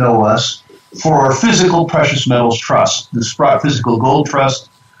best know us for our physical precious metals trust, the Sprott Physical Gold Trust,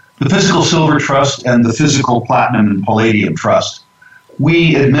 the Physical Silver Trust, and the Physical Platinum and Palladium Trust.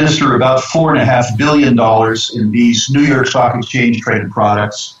 We administer about $4.5 billion in these New York Stock Exchange traded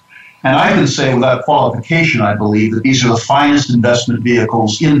products. And I can say without qualification, I believe, that these are the finest investment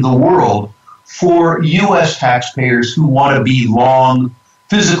vehicles in the world for U.S. taxpayers who want to be long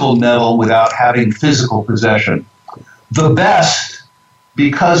physical metal without having physical possession. The best,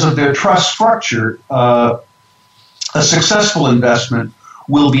 because of their trust structure, a successful investment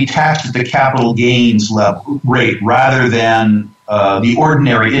will be taxed at the capital gains level rate rather than the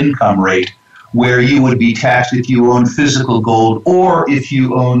ordinary income rate, where you would be taxed if you own physical gold or if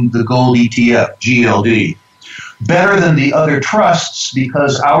you own the gold ETF, GLD. Better than the other trusts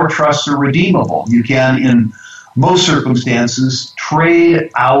because our trusts are redeemable. You can, in most circumstances,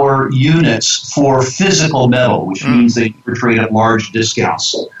 trade our units for physical metal, which means they trade at large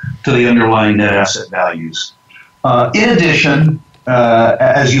discounts to the underlying net asset values. In addition,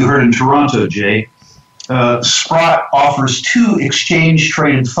 as you heard in Toronto, Jay, Sprott offers 2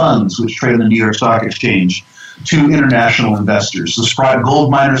 exchange-traded funds, which trade on the New York Stock Exchange, to international investors. The Sprott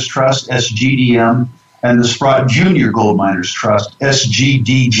Gold Miners Trust, SGDM, and the Sprott Junior Gold Miners Trust,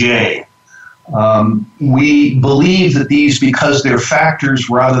 SGDJ. We believe that these, because they're factors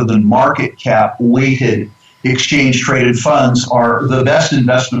rather than market cap weighted exchange-traded funds, are the best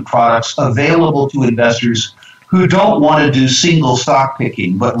investment products available to investors who don't want to do single stock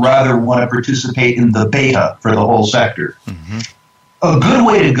picking, but rather want to participate in the beta for the whole sector. A good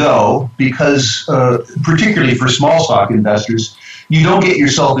way to go, because particularly for small stock investors, you don't get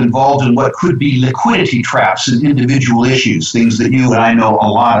yourself involved in what could be liquidity traps and individual issues, things that you and I know a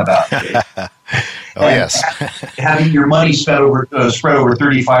lot about. Yes. Having your money spread over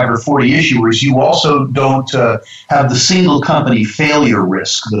 35 or 40 issuers, you also don't have the single company failure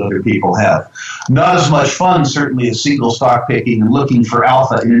risk that other people have. Not as much fun, certainly, as single stock picking and looking for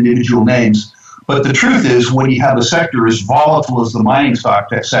alpha in individual names. But the truth is, when you have a sector as volatile as the mining stock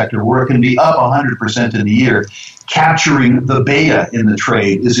sector, where it can be up 100% in a year, capturing the beta in the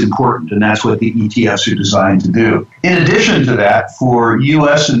trade is important, and that's what the ETFs are designed to do. In addition to that, for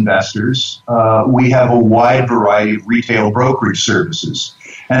U.S. investors, we have a wide variety of retail brokerage services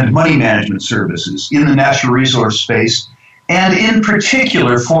and money management services in the natural resource space, and in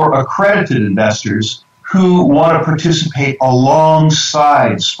particular for accredited investors who want to participate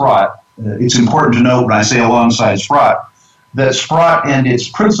alongside Sprott. It's important to note when I say alongside Sprott, that Sprott and its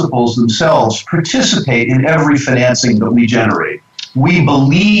principals themselves participate in every financing that we generate. We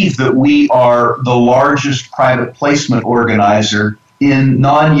believe that we are the largest private placement organizer in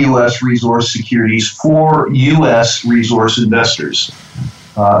non-U.S. resource securities for U.S. resource investors.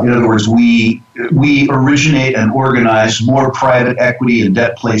 In other words, we originate and organize more private equity and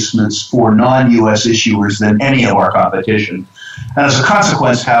debt placements for non-U.S. issuers than any of our competition. And as a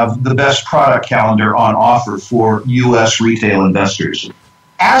consequence, have the best product calendar on offer for U.S. retail investors.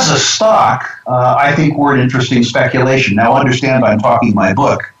 As a stock, I think we're an interesting speculation. Now, understand I'm talking my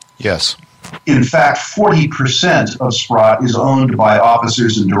book. Yes. In fact, 40% of Sprott is owned by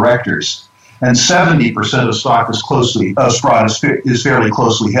officers and directors, and 70% of Sprott is fairly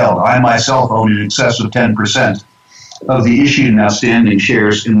closely held. I myself own in excess of 10% of the issued and outstanding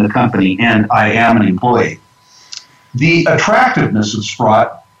shares in the company, and I am an employee. The attractiveness of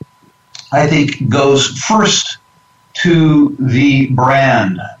Sprott, I think, goes first to the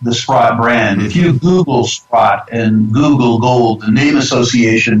brand, the Sprott brand. If you Google Sprott and Google gold, the name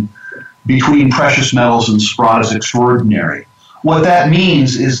association between precious metals and Sprott is extraordinary. What that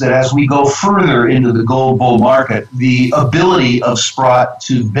means is that as we go further into the gold bull market, the ability of Sprott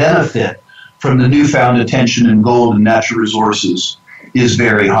to benefit from the newfound attention in gold and natural resources is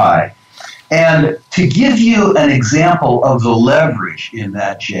very high. And to give you an example of the leverage in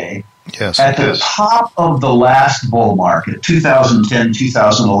that, Jay, yes, at the top of the last bull market, 2010,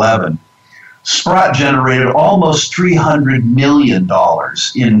 2011, Sprott generated almost $300 million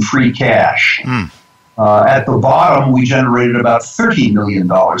in free cash. At the bottom, we generated about $30 million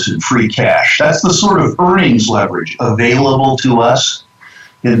in free cash. That's the sort of earnings leverage available to us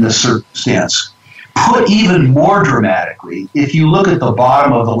in this circumstance. Put even more dramatically, if you look at the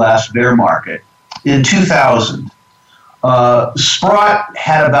bottom of the last bear market, in 2000, Sprott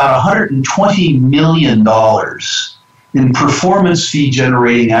had about $120 million in performance fee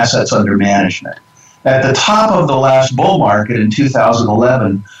generating assets under management. At the top of the last bull market in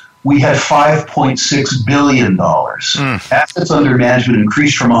 2011, we had $5.6 billion. Assets under management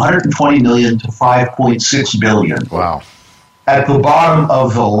increased from $120 million to $5.6 billion. Wow. At the bottom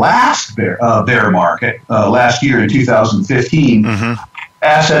of the last bear market, last year in 2015,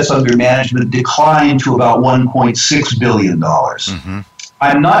 assets under management declined to about $1.6 billion.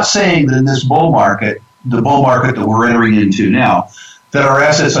 I'm not saying that in this bull market, the bull market that we're entering into now, that our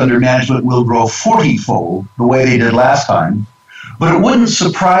assets under management will grow 40-fold the way they did last time. But it wouldn't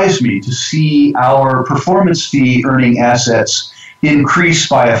surprise me to see our performance fee earning assets increase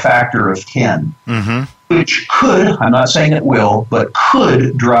by a factor of 10, which could, I'm not saying it will, but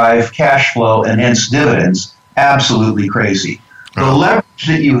could drive cash flow and hence dividends absolutely crazy. The leverage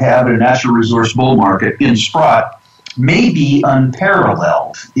that you have in a natural resource bull market in Sprott may be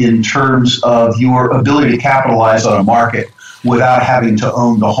unparalleled in terms of your ability to capitalize on a market without having to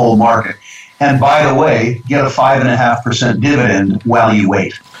own the whole market. And by the way, get a 5.5% dividend while you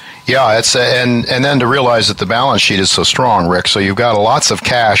wait. Yeah, it's and then to realize that the balance sheet is so strong, Rick. So you've got lots of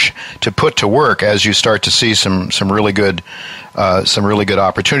cash to put to work as you start to see some really good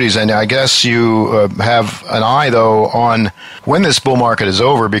opportunities. And I guess you have an eye though on when this bull market is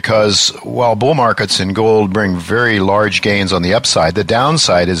over, because while bull markets in gold bring very large gains on the upside, the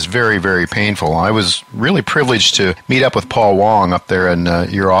downside is very, very painful. I was really privileged to meet up with Paul Wong up there in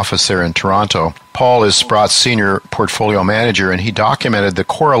your office there in Toronto. Paul is Sprott's senior portfolio manager, and he documented the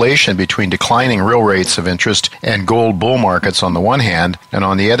correlation between declining real rates of interest and gold bull markets on the one hand, and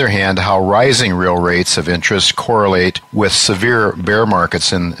on the other hand, how rising real rates of interest correlate with severe bear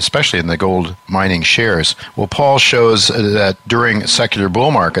markets, especially in the gold mining shares. Well, Paul shows that during secular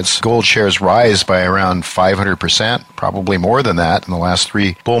bull markets, gold shares rise by around 500%, probably more than that in the last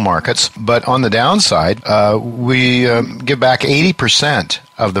 3 bull markets. But on the downside, we give back 80%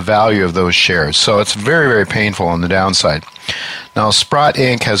 of the value of those shares. So it's very, very painful on the downside. Now, Sprott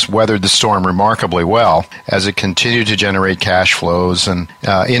Inc. has weathered the storm remarkably well as it continued to generate cash flows and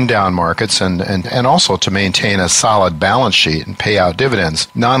in down markets and also to maintain a solid balance sheet and pay out dividends.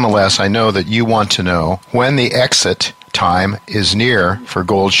 Nonetheless, I know that you want to know when the exit time is near for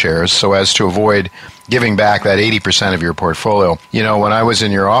gold shares so as to avoid giving back that 80% of your portfolio. You know, when I was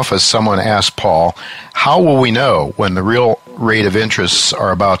in your office, someone asked Paul, how will we know when the real rate of interests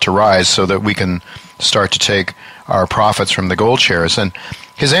are about to rise so that we can start to take our profits from the gold shares? And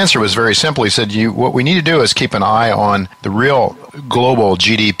his answer was very simple. He said, what we need to do is keep an eye on the real global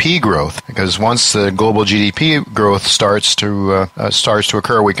GDP growth, because once the global GDP growth starts to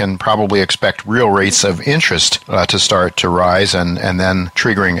occur, we can probably expect real rates of interest to start to rise and then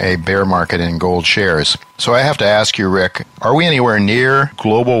triggering a bear market in gold shares. So I have to ask you, Rick, are we anywhere near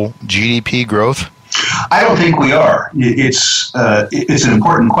global GDP growth? I don't think we are. It's an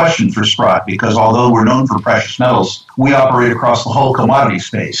important question for Sprott because although we're known for precious metals, we operate across the whole commodity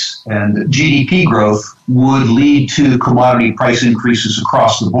space, and GDP growth would lead to commodity price increases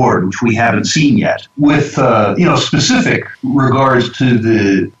across the board, which we haven't seen yet. With specific regards to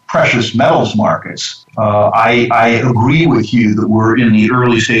the precious metals markets, I agree with you that we're in the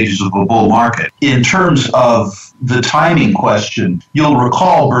early stages of a bull market. In terms of the timing question, you'll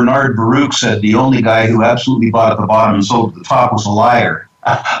recall Bernard Baruch said the only guy who absolutely bought at the bottom and sold at the top was a liar.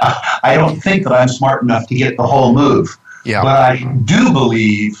 I don't think that I'm smart enough to get the whole move. Yeah. But I do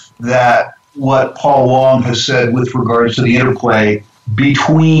believe that what Paul Wong has said with regards to the interplay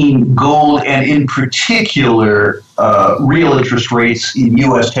between gold and, in particular, real interest rates in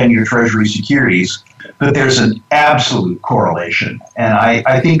U.S. 10-year Treasury securities, that there's an absolute correlation. And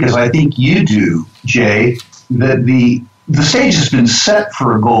I think, as I think you do, Jay, that the stage has been set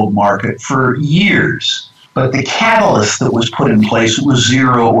for a gold market for years. But the catalyst that was put in place was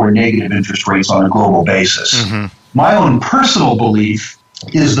zero or negative interest rates on a global basis. Mm-hmm. My own personal belief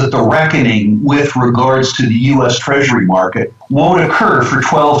is that the reckoning with regards to the U.S. Treasury market won't occur for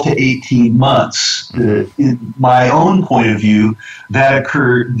 12 to 18 months. In my own point of view, that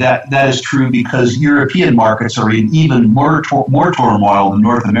is true because European markets are in even more turmoil than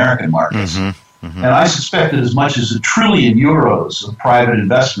North American markets. Mm-hmm. Mm-hmm. And I suspect that as much as €1 trillion of private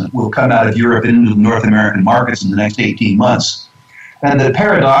investment will come out of Europe into the North American markets in the next 18 months. and that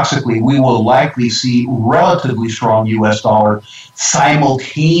paradoxically we will likely see relatively strong U.S. dollar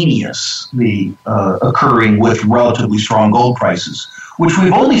simultaneously occurring with relatively strong gold prices, which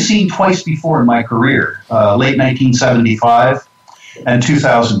we've only seen twice before in my career, late 1975 and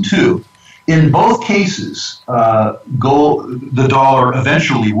 2002. In both cases, the dollar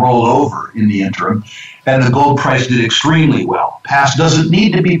eventually rolled over in the interim, and the gold price did extremely well. Past doesn't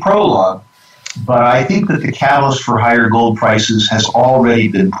need to be prologue, but I think that the catalyst for higher gold prices has already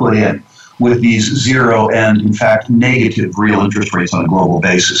been put in with these zero and, in fact, negative real interest rates on a global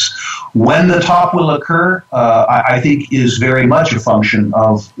basis. When the top will occur, I think is very much a function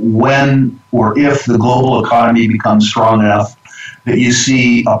of when or if the global economy becomes strong enough that you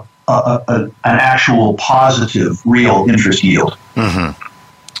see an actual positive real interest yield. Mm-hmm.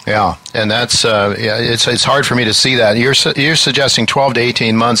 Yeah, and that's it's hard for me to see that. You're suggesting 12 to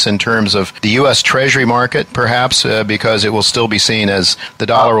 18 months in terms of the U.S. Treasury market, perhaps, because it will still be seen as, the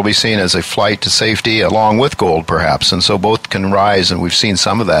dollar will be seen as a flight to safety along with gold, perhaps, and so both can rise, and we've seen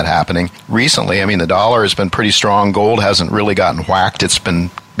some of that happening recently. I mean, the dollar has been pretty strong. Gold hasn't really gotten whacked. It's been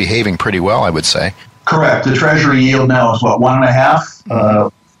behaving pretty well, I would say. Correct. The Treasury yield now is,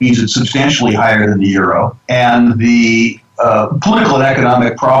 1.5? Means it's substantially higher than the euro. And the political and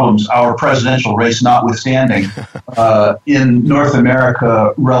economic problems, our presidential race notwithstanding, in North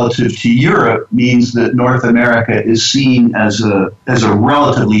America relative to Europe means that North America is seen as a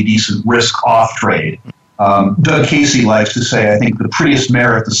relatively decent risk-off trade. Doug Casey likes to say, I think the prettiest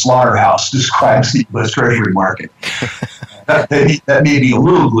mare at the slaughterhouse describes the U.S. Treasury market. That may be a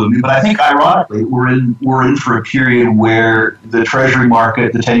little gloomy, but I think ironically we're in for a period where the Treasury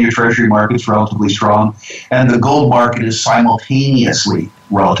market, the 10-year Treasury market, is relatively strong, and the gold market is simultaneously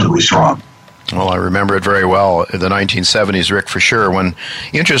relatively strong. Well, I remember it very well, the 1970s, Rick, for sure, when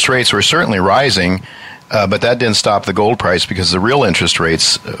interest rates were certainly rising, but that didn't stop the gold price because the real interest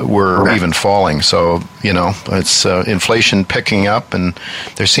rates were even falling. So, it's inflation picking up, and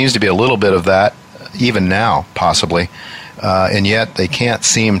there seems to be a little bit of that even now, possibly. And yet they can't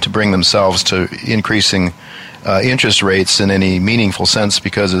seem to bring themselves to increasing interest rates in any meaningful sense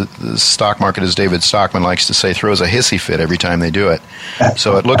because the stock market, as David Stockman likes to say, throws a hissy fit every time they do it.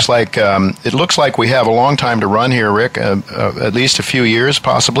 So it looks like we have a long time to run here, Rick, at least a few years,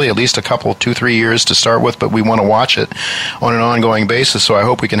 possibly, at least a couple, 2-3 years to start with, but we want to watch it on an ongoing basis, so I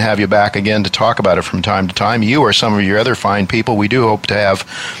hope we can have you back again to talk about it from time to time. You or some of your other fine people. We do hope to have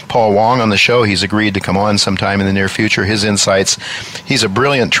Paul Wong on the show. He's agreed to come on sometime in the near future. His insights, he's a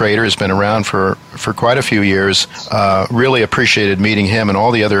brilliant trader, has been around for quite a few years. Really appreciated meeting him and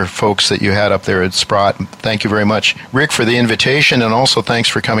all the other folks that you had up there at Sprott. Thank you very much, Rick, for the invitation, and also thanks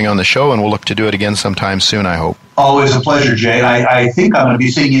for coming on the show, and we'll look to do it again sometime soon, I hope. Always a pleasure, Jay. I think I'm going to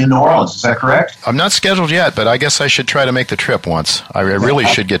be seeing you in New Orleans. Is that correct? I'm not scheduled yet, but I guess I should try to make the trip once. I really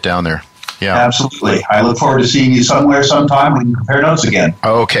should get down there. Yeah. Absolutely. I look forward to seeing you somewhere sometime. We can compare notes again.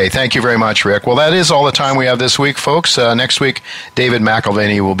 Okay. Thank you very much, Rick. Well, that is all the time we have this week, folks. Next week, David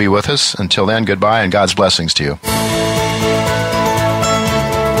McElvaney will be with us. Until then, goodbye and God's blessings to you.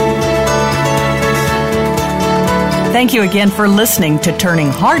 Thank you again for listening to Turning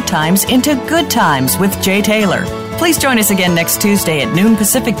Hard Times into Good Times with Jay Taylor. Please join us again next Tuesday at noon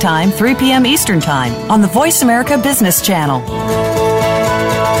Pacific Time, 3 p.m. Eastern Time on the Voice America Business Channel.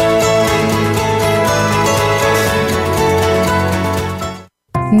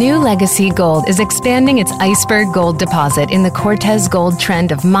 New Legacy Gold is expanding its Iceberg Gold deposit in the Cortez Gold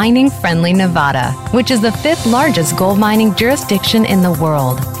Trend of mining-friendly Nevada, which is the 5th largest gold mining jurisdiction in the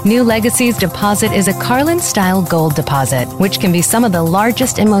world. New Legacy's deposit is a Carlin-style gold deposit, which can be some of the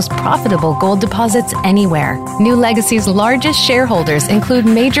largest and most profitable gold deposits anywhere. New Legacy's largest shareholders include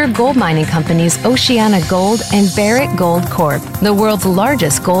major gold mining companies Oceana Gold and Barrick Gold Corp., the world's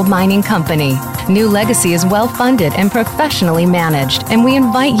largest gold mining company. New Legacy is well-funded and professionally managed, and we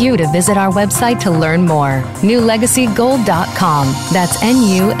invite you to visit our website to learn more. NewLegacyGold.com. That's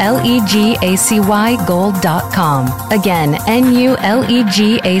NULEGACY Gold.com. Again,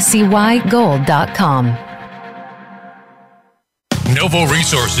 NULEGACY Gold.com. Novo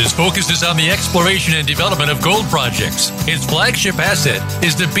Resources focuses on the exploration and development of gold projects. Its flagship asset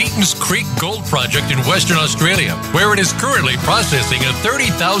is the Beaton's Creek Gold Project in Western Australia, where it is currently processing a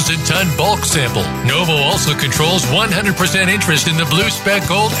 30,000-ton bulk sample. Novo also controls 100% interest in the Blue Speck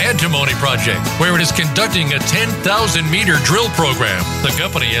Gold Antimony Project, where it is conducting a 10,000-meter drill program. The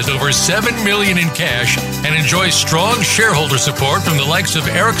company has over $7 million in cash and enjoys strong shareholder support from the likes of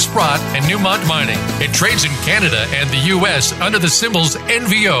Eric Sprott and Newmont Mining. It trades in Canada and the U.S. under the symbols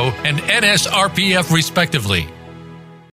NVO and NSRPF respectively.